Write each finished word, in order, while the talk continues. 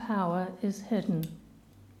power is hidden.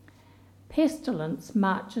 Pestilence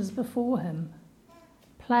marches before him.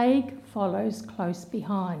 Plague follows close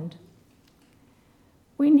behind.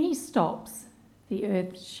 When he stops, the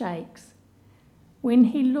earth shakes. When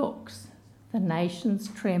he looks, the nations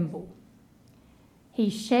tremble. He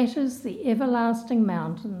shatters the everlasting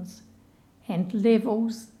mountains and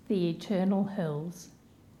levels the eternal hills.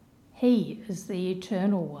 He is the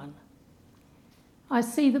Eternal One. I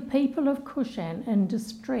see the people of Cushan in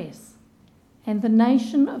distress, and the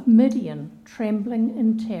nation of Midian trembling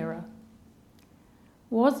in terror.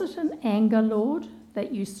 Was it in anger, Lord,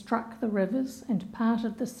 that you struck the rivers and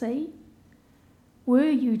parted the sea? Were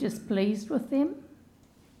you displeased with them?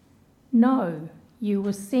 No, you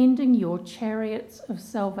were sending your chariots of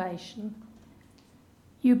salvation.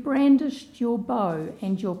 You brandished your bow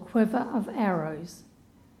and your quiver of arrows.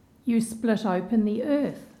 You split open the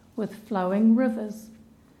earth with flowing rivers.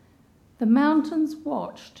 The mountains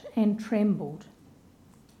watched and trembled.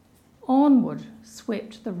 Onward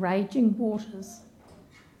swept the raging waters.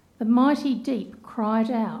 The mighty deep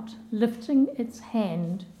cried out, lifting its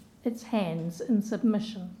hands in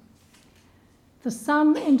submission. The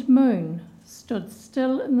sun and moon stood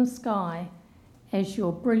still in the sky as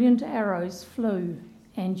your brilliant arrows flew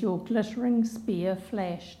and your glittering spear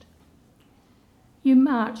flashed. You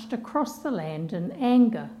marched across the land in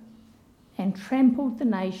anger and trampled the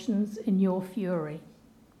nations in your fury.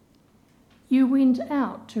 You went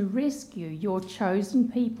out to rescue your chosen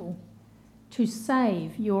people, to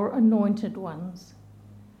save your anointed ones.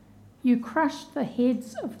 You crushed the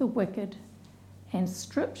heads of the wicked and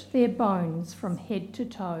stripped their bones from head to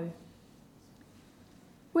toe.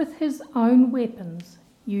 With his own weapons,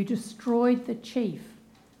 you destroyed the chief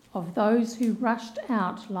of those who rushed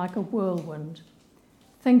out like a whirlwind,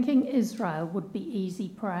 thinking Israel would be easy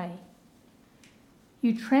prey.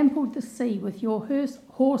 You trampled the sea with your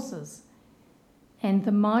horses, and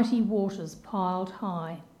the mighty waters piled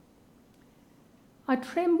high. I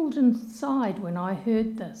trembled inside when I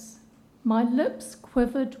heard this. My lips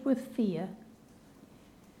quivered with fear.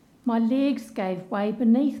 My legs gave way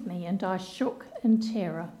beneath me, and I shook in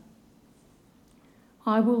terror.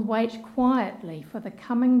 I will wait quietly for the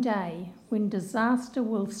coming day when disaster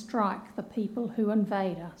will strike the people who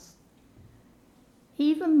invade us.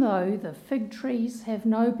 Even though the fig trees have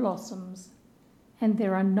no blossoms and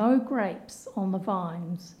there are no grapes on the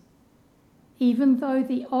vines, even though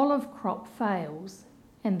the olive crop fails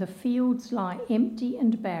and the fields lie empty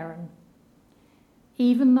and barren,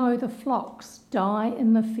 even though the flocks die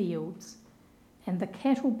in the fields and the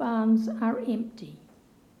cattle barns are empty,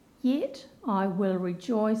 yet I will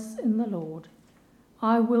rejoice in the Lord.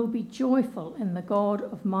 I will be joyful in the God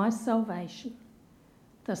of my salvation.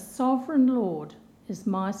 The sovereign Lord is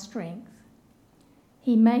my strength.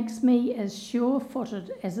 He makes me as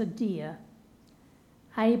sure-footed as a deer,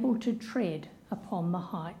 able to tread upon the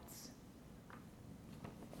heights.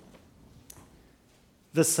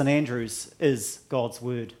 This St. Andrew's is God's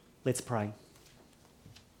word. Let's pray.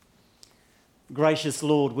 Gracious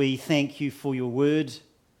Lord, we thank you for your word,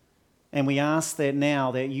 and we ask that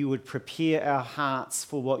now that you would prepare our hearts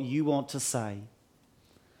for what you want to say.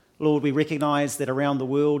 Lord, we recognise that around the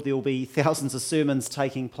world there will be thousands of sermons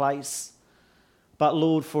taking place. But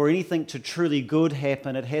Lord, for anything to truly good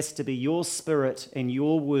happen, it has to be your Spirit and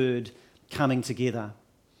your word coming together,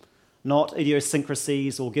 not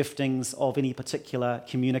idiosyncrasies or giftings of any particular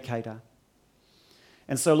communicator.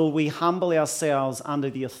 And so, Lord, we humble ourselves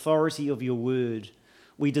under the authority of your word.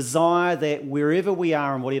 We desire that wherever we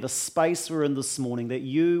are and whatever space we're in this morning, that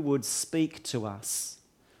you would speak to us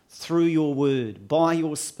through your word, by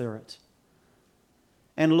your Spirit.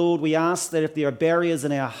 And Lord, we ask that if there are barriers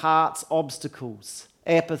in our hearts, obstacles,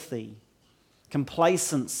 apathy,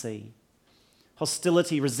 complacency,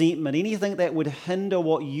 hostility, resentment, anything that would hinder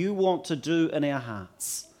what you want to do in our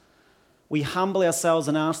hearts, we humble ourselves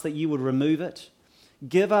and ask that you would remove it.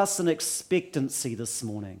 Give us an expectancy this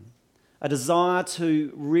morning, a desire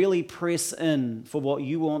to really press in for what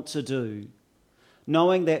you want to do,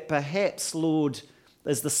 knowing that perhaps, Lord,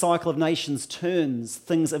 as the cycle of nations turns,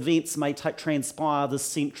 events may transpire this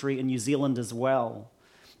century in New Zealand as well,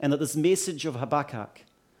 and that this message of Habakkuk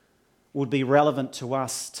would be relevant to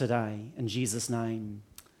us today. In Jesus' name,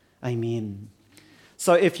 amen.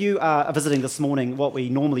 So if you are visiting this morning, what we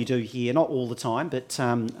normally do here, not all the time, but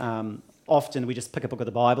often we just pick a book of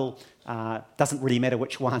the Bible, doesn't really matter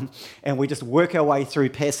which one, and we just work our way through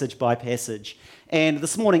passage by passage. And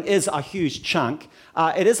this morning is a huge chunk.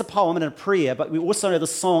 It is a poem and a prayer, but we also know the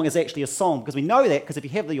song is actually a song, because we know that, because if you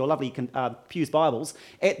have your lovely Pew's Bibles,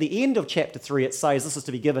 at the end of chapter 3 it says this is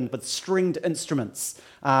to be given with stringed instruments.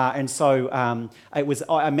 And so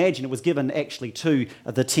I imagine it was given actually to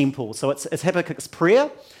the temple. So it's Habakkuk's prayer,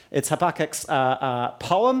 it's Habakkuk's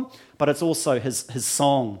poem, but it's also his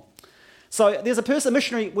song. So there's a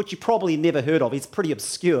missionary which you probably never heard of. He's pretty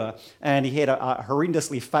obscure, and he had a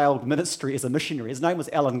horrendously failed ministry as a missionary. His name was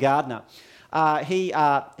Alan Gardner. He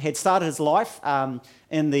had started his life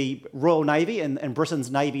in the Royal Navy, and Britain's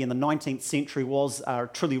Navy in the 19th century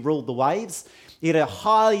truly ruled the waves. He had a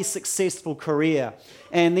highly successful career.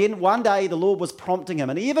 And then one day the Lord was prompting him.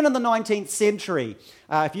 And even in the 19th century,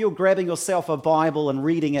 if you were grabbing yourself a Bible and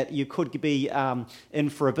reading it, you could be in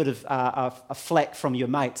for a bit of a flack from your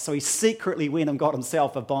mates. So he secretly went and got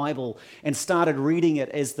himself a Bible and started reading it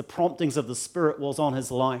as the promptings of the Spirit was on his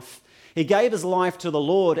life. He gave his life to the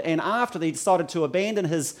Lord, and after he decided to abandon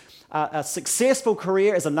his successful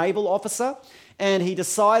career as a naval officer, and he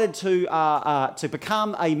decided to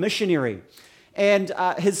become a missionary. And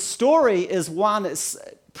his story is one that's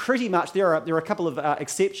pretty much, there are a couple of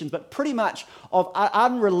exceptions, but pretty much of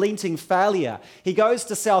unrelenting failure. He goes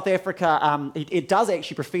to South Africa. It does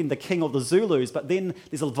actually befriend the king of the Zulus, but then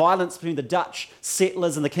there's a violence between the Dutch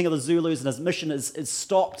settlers and the king of the Zulus, and his mission is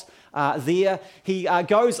stopped there. He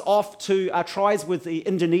goes off to tries with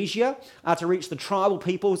Indonesia to reach the tribal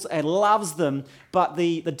peoples and loves them, but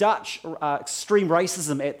the Dutch extreme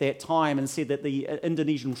racism at that time and said that the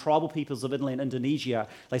Indonesian tribal peoples of inland Indonesia,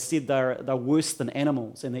 they said they're worse than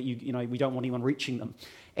animals, and that we don't want anyone reaching them.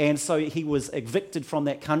 And so he was evicted from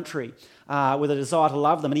that country with a desire to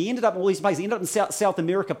love them. And he ended up in all these places. He ended up in South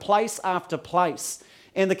America, place after place.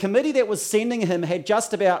 And the committee that was sending him had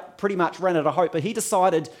just about pretty much run out of hope, but he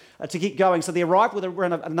decided to keep going. So they arrived with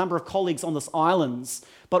a number of colleagues on this islands,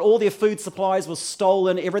 but all their food supplies were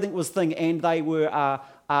stolen, everything was and they were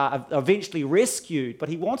eventually rescued. But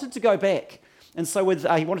he wanted to go back. And so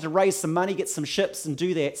he wanted to raise some money, get some ships and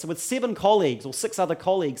do that. So with 7 colleagues or 6 other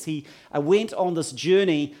colleagues, he went on this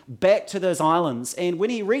journey back to those islands. And when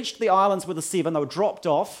he reached the islands with the 7, they were dropped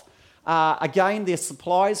off. Again, their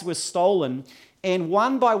supplies were stolen. And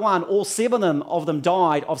one by one, all 7 of them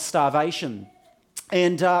died of starvation.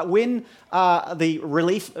 And when the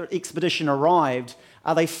relief expedition arrived,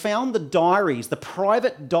 they found the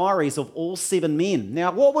private diaries of all 7 men.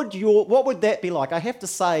 Now, what would that be like? I have to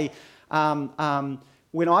say, when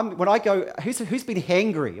I go, who's been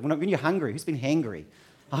hangry? When you're hungry, who's been hangry?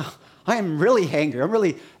 I am really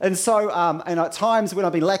hangry. And so, and at times when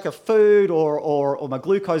I've been lack of food or my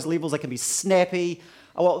glucose levels, they can be snappy.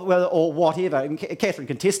 Or whatever, and Catherine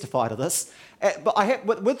can testify to this. But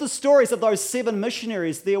with the stories of those 7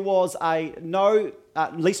 missionaries, there was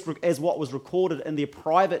at least as what was recorded in their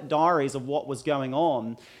private diaries of what was going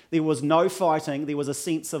on, there was no fighting. There was a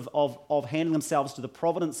sense of handing themselves to the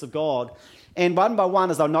providence of God. And one by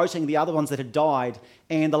one, as they were noting the other ones that had died,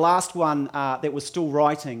 and the last one that was still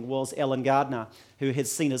writing was Alan Gardner, who had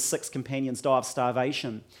seen his 6 companions die of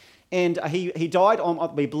starvation. And he died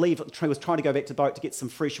on, we believe, he was trying to go back to the boat to get some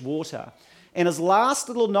fresh water. And his last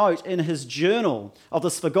little note in his journal of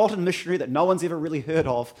this forgotten missionary that no one's ever really heard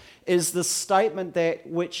of is this statement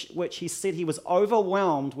which he said he was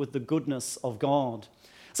overwhelmed with the goodness of God.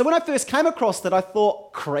 So when I first came across that, I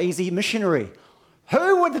thought, crazy missionary.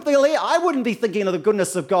 Who would believe? I wouldn't be thinking of the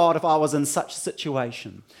goodness of God if I was in such a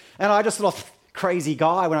situation. And I just thought, crazy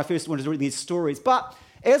guy when I first wanted to read these stories. But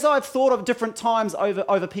as I've thought of different times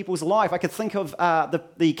over people's life, I could think of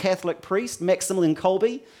the Catholic priest, Maximilian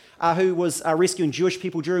Kolbe, who was rescuing Jewish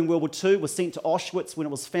people during World War II, was sent to Auschwitz when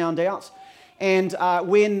it was found out. And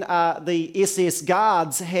when the SS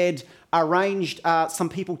guards had arranged some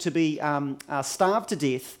people to be starved to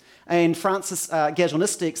death, and Francis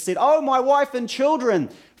Gajonistic said, "Oh, my wife and children."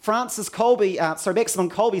 Maximilian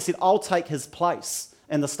Kolbe said, "I'll take his place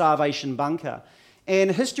in the starvation bunker."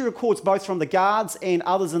 And history records both from the guards and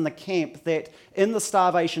others in the camp that in the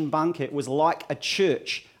starvation bunker it was like a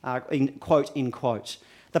church, quote, end quote.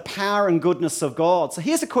 The power and goodness of God. So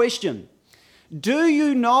here's a question. Do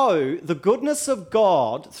you know the goodness of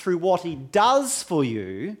God through what he does for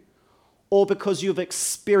you, or because you've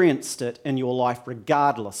experienced it in your life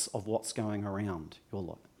regardless of what's going around your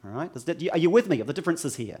life? All right? Are you with me of the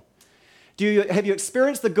differences here? Have you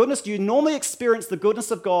experienced the goodness? Do you normally experience the goodness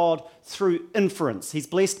of God through inference? He's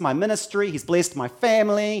blessed my ministry. He's blessed my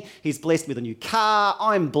family. He's blessed me with a new car.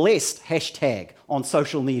 I'm blessed, hashtag, on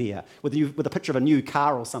social media with a picture of a new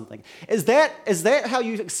car or something. Is that how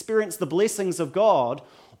you experience the blessings of God?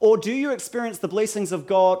 Or do you experience the blessings of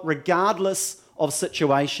God regardless of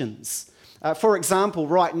situations? For example,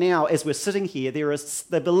 right now, as we're sitting here,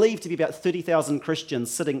 they believe to be about 30,000 Christians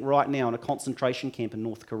sitting right now in a concentration camp in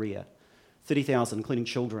North Korea. 30,000, including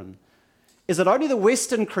children. Is it only the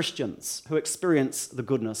Western Christians who experience the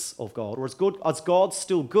goodness of God? Or is God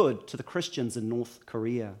still good to the Christians in North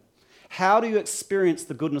Korea? How do you experience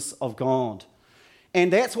the goodness of God?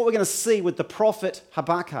 And that's what we're going to see with the prophet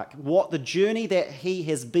Habakkuk, what the journey that he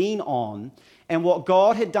has been on and what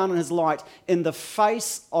God had done in his life in the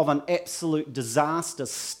face of an absolute disaster,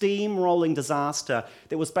 steamrolling disaster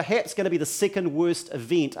that was perhaps going to be the second worst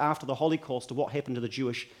event after the Holocaust of what happened to the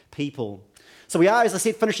Jewish people. So we are, as I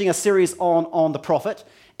said, finishing a series on the prophet.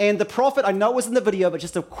 And the prophet, I know it was in the video, but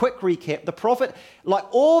just a quick recap. The prophet, like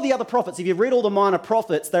all the other prophets, if you've read all the minor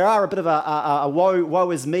prophets, there are a bit of a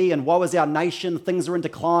woe is me and woe is our nation. Things are in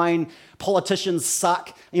decline. Politicians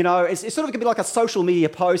suck. You know, it's sort of going to be like a social media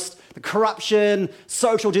post. The corruption,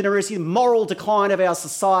 social degeneracy, moral decline of our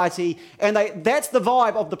society. And that's the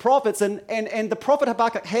vibe of the prophets. And the prophet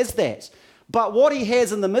Habakkuk has that. But what he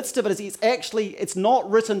has in the midst of it is it's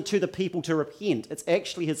not written to the people to repent. It's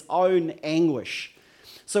actually his own anguish.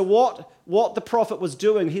 So what the prophet was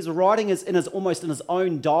doing, he's writing almost in his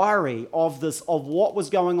own diary of what was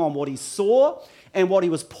going on, what he saw and what he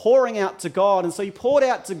was pouring out to God. And so he poured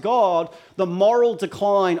out to God the moral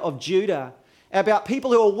decline of Judah, about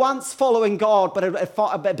people who were once following God but had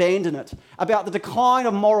abandoned it, about the decline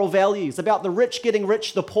of moral values, about the rich getting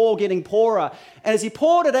rich, the poor getting poorer. And as he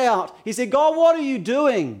poured it out, he said, God, what are you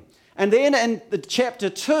doing? And then in the chapter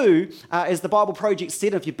 2, as the Bible Project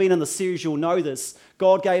said, if you've been in the series, you'll know this,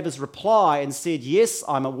 God gave his reply and said, yes,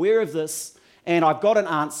 I'm aware of this, and I've got an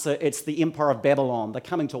answer. It's the Empire of Babylon. They're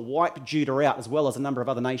coming to wipe Judah out as well as a number of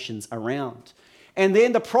other nations around. And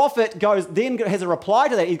then the prophet has a reply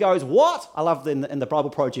to that. He goes, what? I love in the Bible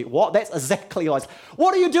Project, what? That's exactly like,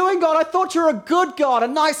 what are you doing, God? I thought you were a good God, a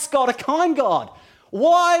nice God, a kind God.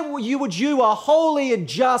 Why would you, a holy and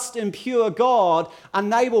just and pure God,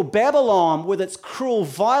 enable Babylon with its cruel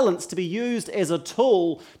violence to be used as a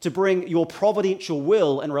tool to bring your providential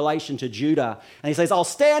will in relation to Judah? And he says, I'll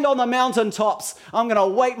stand on the mountaintops. I'm going to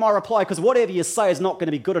await my reply because whatever you say is not going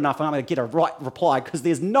to be good enough and I'm going to get a right reply because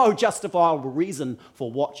there's no justifiable reason for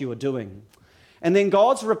what you are doing. And then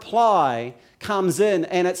God's reply comes in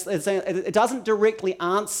and it doesn't directly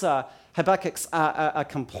answer Habakkuk's a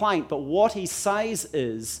complaint, but what he says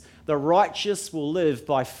is the righteous will live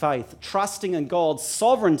by faith, trusting in God's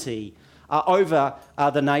sovereignty over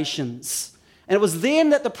the nations. And it was then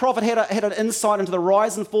that the prophet had an insight into the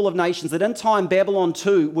rise and fall of nations, that in time Babylon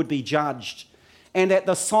too would be judged, and that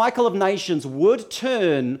the cycle of nations would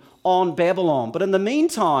turn on Babylon. But in the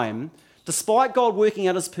meantime, despite God working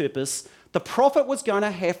out his purpose, the prophet was going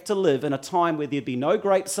to have to live in a time where there'd be no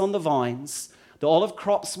grapes on the vines, the olive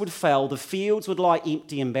crops would fail, the fields would lie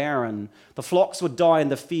empty and barren, the flocks would die in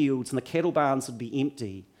the fields, and the cattle barns would be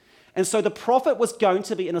empty. And so the prophet was going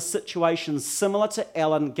to be in a situation similar to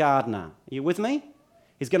Alan Gardner. Are you with me?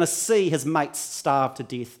 He's going to see his mates starve to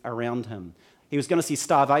death around him. He was going to see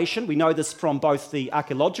starvation. We know this from both the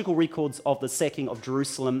archaeological records of the sacking of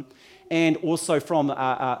Jerusalem and also from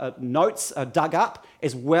notes dug up,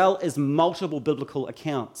 as well as multiple biblical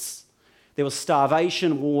accounts. There was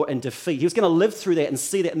starvation, war, and defeat. He was going to live through that and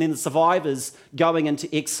see that, and then the survivors going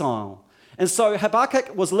into exile. And so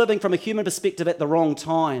Habakkuk was living from a human perspective at the wrong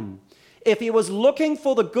time. If he was looking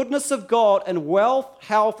for the goodness of God in wealth,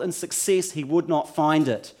 health, and success, he would not find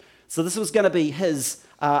it. So this was going to be his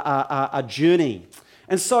journey.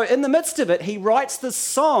 And so in the midst of it, he writes this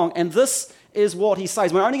song, and this is what he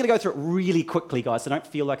says. We're only going to go through it really quickly, guys, so don't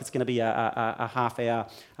feel like it's going to be a half hour,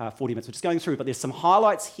 40 minutes. We're just going through, but there's some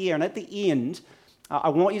highlights here, and at the end, I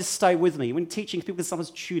want you to stay with me. When teaching, people can sometimes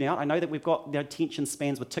tune out. I know that we've got attention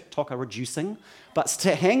spans with TikTok are reducing, but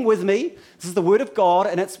to hang with me. This is the Word of God,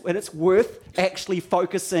 and it's worth actually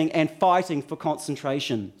focusing and fighting for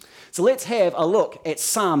concentration. So let's have a look at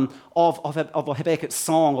some of Habakkuk's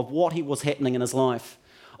song of what was happening in his life.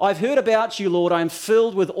 I've heard about you, Lord. I am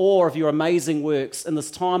filled with awe of your amazing works in this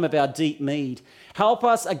time of our deep need. Help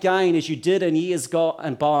us again as you did in years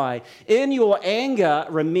gone by. In your anger,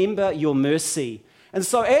 remember your mercy. And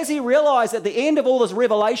so as he realized at the end of all this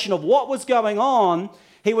revelation of what was going on,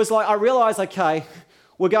 he was like, I realize, okay,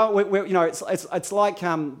 It's like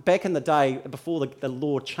back in the day before the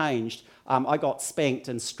law changed. I got spanked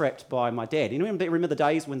and strapped by my dad. You remember the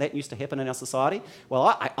days when that used to happen in our society?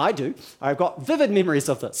 Well, I do. I've got vivid memories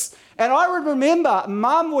of this. And I would remember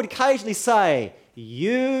Mum would occasionally say,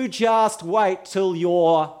 "You just wait till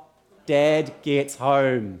your dad gets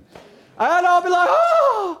home." And I'll be like,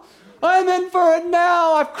 "Oh, I'm in for it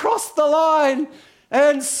now. I've crossed the line."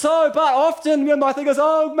 And so, but often my thing is,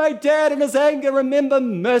 "Oh, may Dad in his anger remember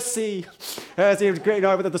mercy," as he was getting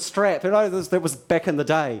over the strap. That was back in the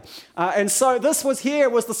day. And so this was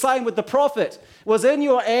the same with the prophet. Was in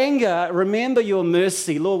your anger, remember your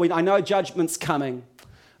mercy. Lord, I know judgment's coming.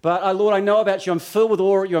 But Lord, I know about you. I'm filled with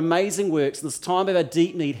awe at your amazing works. In this time of our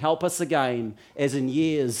deep need, help us again, as in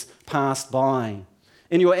years passed by.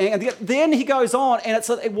 In your anger. Then he goes on, and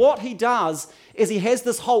what he does is he has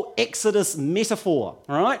this whole Exodus metaphor,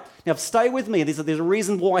 all right? Now, stay with me. There's a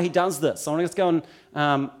reason why he does this. So I'm just going,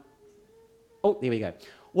 there we go.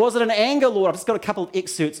 Was it an anger, Lord? I've just got a couple of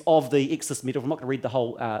excerpts of the Exodus metaphor. I'm not going to read the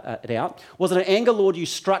whole it out. Was it an anger, Lord, you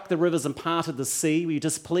struck the rivers and parted the sea? Were you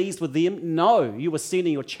displeased with them? No, you were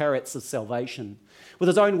sending your chariots of salvation. With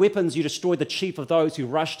his own weapons, you destroyed the chief of those who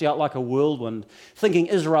rushed out like a whirlwind, thinking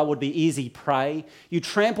Israel would be easy prey. You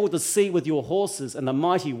trampled the sea with your horses, and the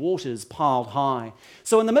mighty waters piled high.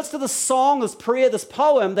 So in the midst of this song, this prayer, this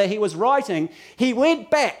poem that he was writing, he went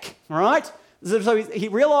back, all right? So he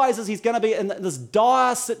realizes he's going to be in this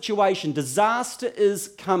dire situation. Disaster is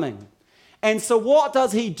coming. And so what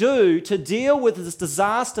does he do to deal with this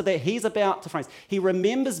disaster that he's about to face? He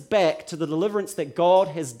remembers back to the deliverance that God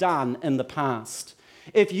has done in the past.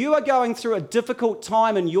 If you are going through a difficult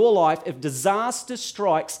time in your life, if disaster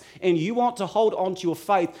strikes and you want to hold on to your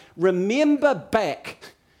faith, remember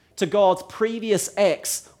back to God's previous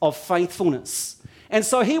acts of faithfulness. And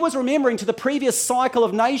so he was remembering to the previous cycle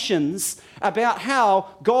of nations about how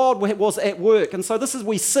God was at work. And so this is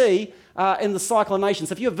we see in the cycle of nations.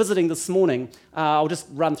 If you're visiting this morning, I'll just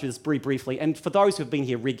run through this very briefly. And for those who have been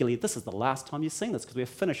here regularly, this is the last time you've seen this because we're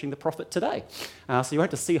finishing the prophet today. So you have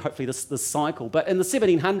to see hopefully this cycle. But in the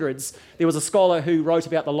 1700s, there was a scholar who wrote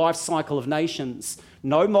about the life cycle of nations.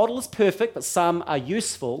 No model is perfect, but some are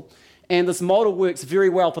useful. And this model works very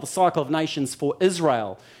well for the cycle of nations for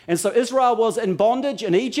Israel. And so Israel was in bondage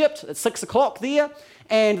in Egypt at 6 o'clock there,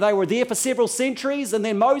 and they were there for several centuries. And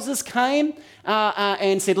then Moses came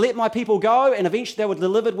and said, "Let my people go." And eventually they were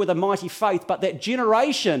delivered with a mighty faith. But that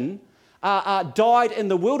generation died in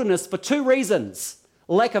the wilderness for two reasons: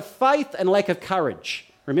 lack of faith and lack of courage.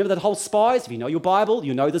 Remember that whole spies? If you know your Bible,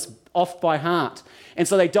 you know this off by heart. And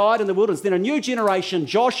so they died in the wilderness. Then a new generation,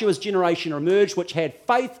 Joshua's generation, emerged, which had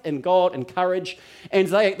faith in God and courage. And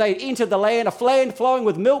they entered the land, a land flowing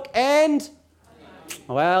with milk and,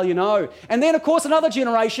 well, you know. And then, of course, another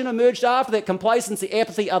generation emerged after that: complacency,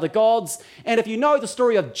 apathy, other gods. And if you know the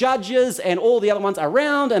story of Judges and all the other ones,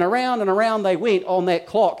 around and around and around they went on that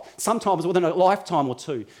clock, sometimes within a lifetime or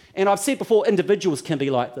two. And I've said before, individuals can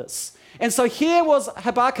be like this. And so here was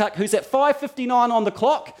Habakkuk, who's at 5:59 on the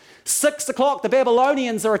clock. 6 o'clock, the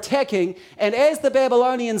Babylonians are attacking, and as the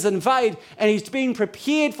Babylonians invade, and he's being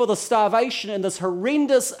prepared for the starvation and this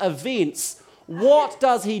horrendous events, what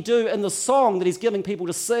does he do in the song that he's giving people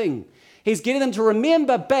to sing? He's getting them to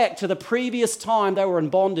remember back to the previous time they were in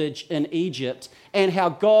bondage in Egypt and how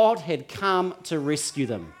God had come to rescue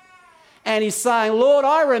them. And he's saying, "Lord,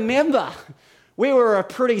 I remember we were a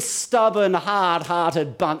pretty stubborn,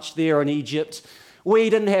 hard-hearted bunch there in Egypt.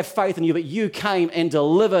 We didn't have faith in you, but you came and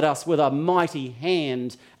delivered us with a mighty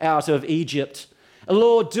hand out of Egypt.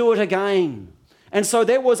 Lord, do it again." And so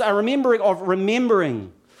that was a remembering of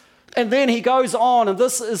remembering. And then he goes on, and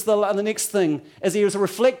this is the next thing. As he was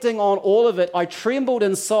reflecting on all of it, "I trembled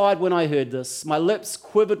inside when I heard this. My lips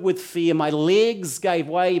quivered with fear. My legs gave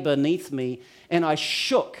way beneath me, and I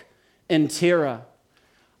shook in terror."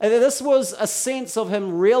 And this was a sense of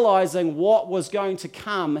him realizing what was going to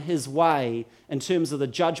come his way in terms of the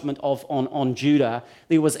judgment on Judah.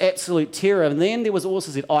 There was absolute terror. And then there was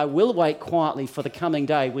also said, "I will wait quietly for the coming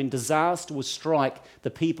day when disaster will strike the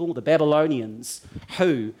people, the Babylonians,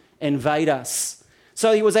 who invade us."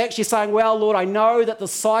 So he was actually saying, well, Lord, I know that the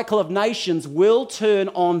cycle of nations will turn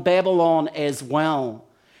on Babylon as well.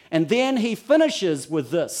 And then he finishes with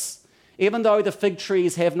this: "Even though the fig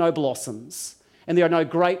trees have no blossoms, and there are no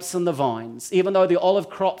grapes in the vines, even though the olive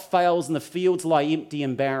crop fails and the fields lie empty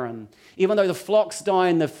and barren, even though the flocks die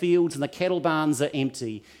in the fields and the cattle barns are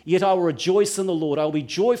empty, yet I will rejoice in the Lord. I will be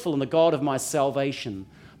joyful in the God of my salvation.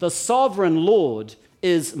 The sovereign Lord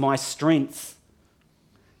is my strength."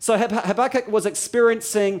 So Habakkuk was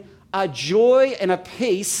experiencing a joy and a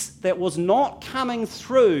peace that was not coming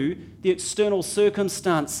through the external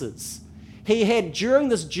circumstances. He had, during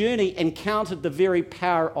this journey, encountered the very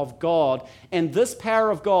power of God. And this power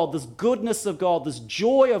of God, this goodness of God, this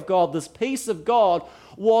joy of God, this peace of God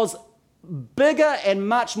was bigger and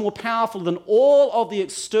much more powerful than all of the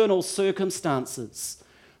external circumstances.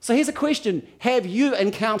 So here's a question. Have you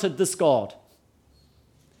encountered this God?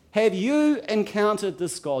 Have you encountered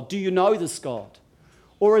this God? Do you know this God?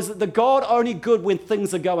 Or is it the God only good when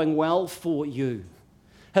things are going well for you?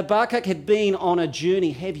 Habakkuk had been on a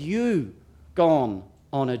journey. Have you gone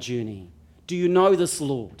on a journey? Do you know this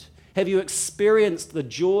Lord? Have you experienced the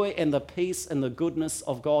joy and the peace and the goodness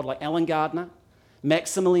of God like Alan Gardner,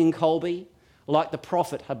 Maximilian Kolbe, like the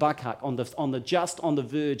prophet Habakkuk just on the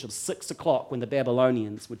verge of 6 o'clock when the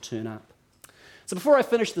Babylonians would turn up? So before I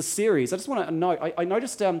finish the series, I just want to note, I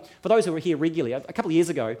noticed, for those who are here regularly, a couple of years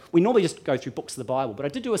ago, we normally just go through books of the Bible, but I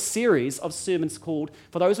did do a series of sermons called,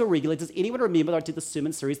 for those who are regular, does anyone remember that I did the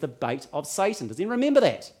sermon series, The Bait of Satan? Does anyone remember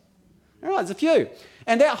that? All right, there's a few.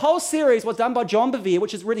 And that whole series was done by John Bevere,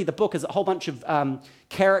 which is really the book, is a whole bunch of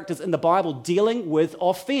characters in the Bible dealing with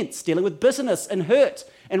offense, dealing with bitterness and hurt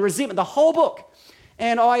and resentment, the whole book.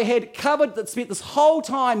 And I had spent this whole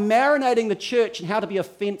time marinating the church in how to be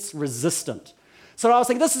offense resistant. So I was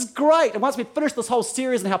thinking, this is great. And once we finished this whole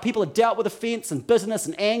series and how people have dealt with offense and bitterness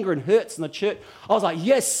and anger and hurts in the church, I was like,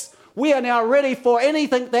 yes, we are now ready for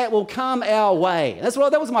anything that will come our way. And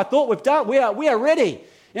that was my thought. We've done. We are ready.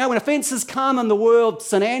 You know, when offences come in the world,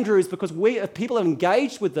 St. Andrews, because if people are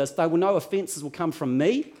engaged with this, they will know offences will come from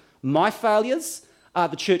me, my failures,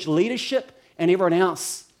 the church leadership, and everyone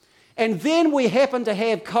else. And then we happen to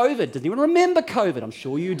have COVID. Does anyone remember COVID? I'm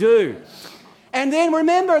sure you do. And then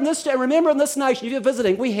remember in this nation, if you're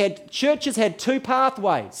visiting, churches had two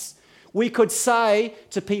pathways. We could say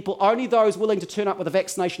to people, only those willing to turn up with a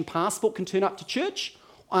vaccination passport can turn up to church,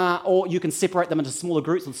 or you can separate them into smaller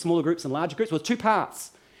groups and larger groups with two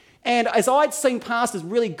paths. And as I'd seen pastors,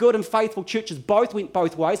 really good and faithful churches, both went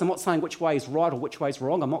both ways. I'm not saying which way is right or which way is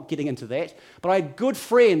wrong. I'm not getting into that. But I had good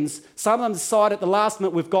friends. Some of them decided at the last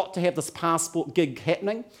minute, we've got to have this passport gig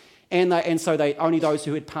happening. And so only those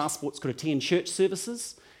who had passports could attend church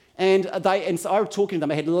services. And so I was talking to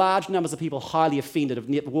them. I had large numbers of people highly offended,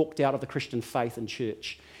 have walked out of the Christian faith in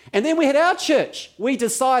church. And then we had our church. We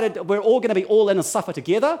decided we're all going to be all in and suffer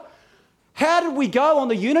together. How did we go on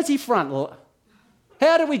the unity front?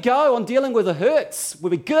 How did we go on dealing with the hurts? Were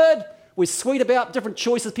we good? We're sweet about different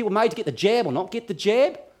choices people made to get the jab or not get the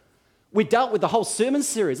jab. We dealt with the whole sermon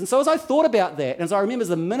series. And so as I thought about that, and as I remember as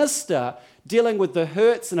a minister dealing with the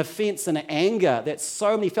hurts and offence and anger that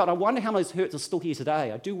so many felt, I wonder how many of those hurts are still here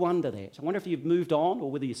today. I do wonder that. I wonder if you've moved on or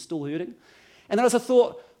whether you're still hurting. And then as I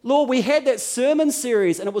thought, Lord, we had that sermon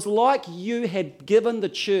series, and it was like you had given the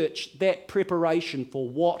church that preparation for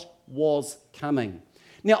what was coming.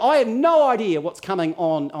 Now, I have no idea what's coming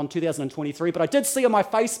on 2023, but I did see on my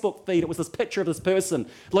Facebook feed, it was this picture of this person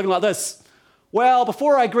looking like this. Well,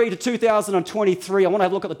 before I agree to 2023, I want to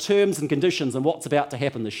have a look at the terms and conditions and what's about to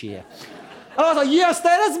happen this year. And I was like, yes,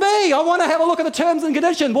 that is me. I want to have a look at the terms and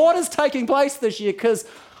conditions. What is taking place this year? Because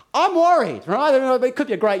I'm worried, right? It could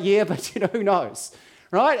be a great year, but who knows,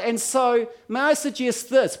 right? And so may I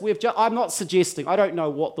suggest this? I'm not suggesting, I don't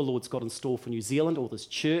know what the Lord's got in store for New Zealand or this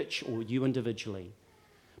church or you individually.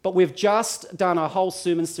 But we've just done a whole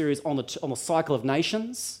sermon series on the cycle of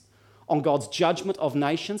nations, on God's judgment of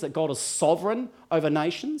nations, that God is sovereign over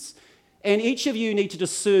nations. And each of you need to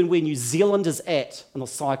discern where New Zealand is at in the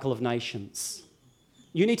cycle of nations.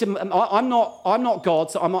 You need to. I'm not God,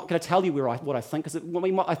 so I'm not going to tell you what I think, because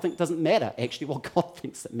what I think doesn't matter, actually, what God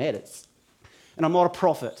thinks that matters. And I'm not a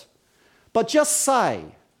prophet. But just say,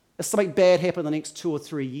 if something bad happened in the next 2 or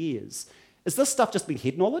 3 years, is this stuff just been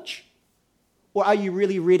head knowledge? Or are you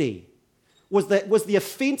really ready? Was the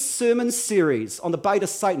offence sermon series on the bait of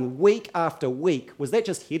Satan week after week, was that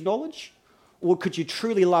just head knowledge? Or could you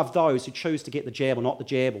truly love those who choose to get the jab or not the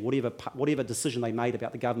jab, or whatever decision they made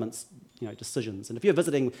about the government's decisions? And if you're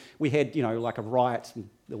visiting, we had like a riot and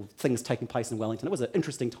there were things taking place in Wellington. It was an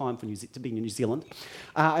interesting time to be in New Zealand.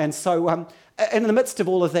 And so in the midst of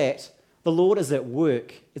all of that, the Lord is at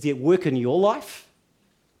work. Is he at work in your life?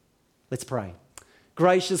 Let's pray.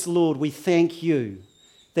 Gracious Lord, we thank you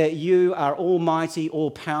that you are almighty,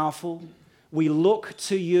 all-powerful. We look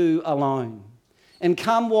to you alone. And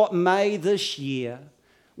come what may this year,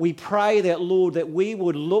 we pray that, Lord, that we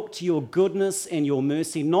would look to your goodness and your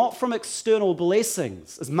mercy, not from external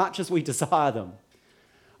blessings as much as we desire them,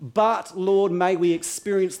 but, Lord, may we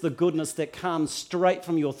experience the goodness that comes straight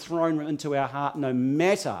from your throne room into our heart, no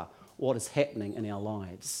matter what is happening in our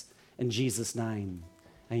lives. In Jesus' name,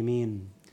 Amen.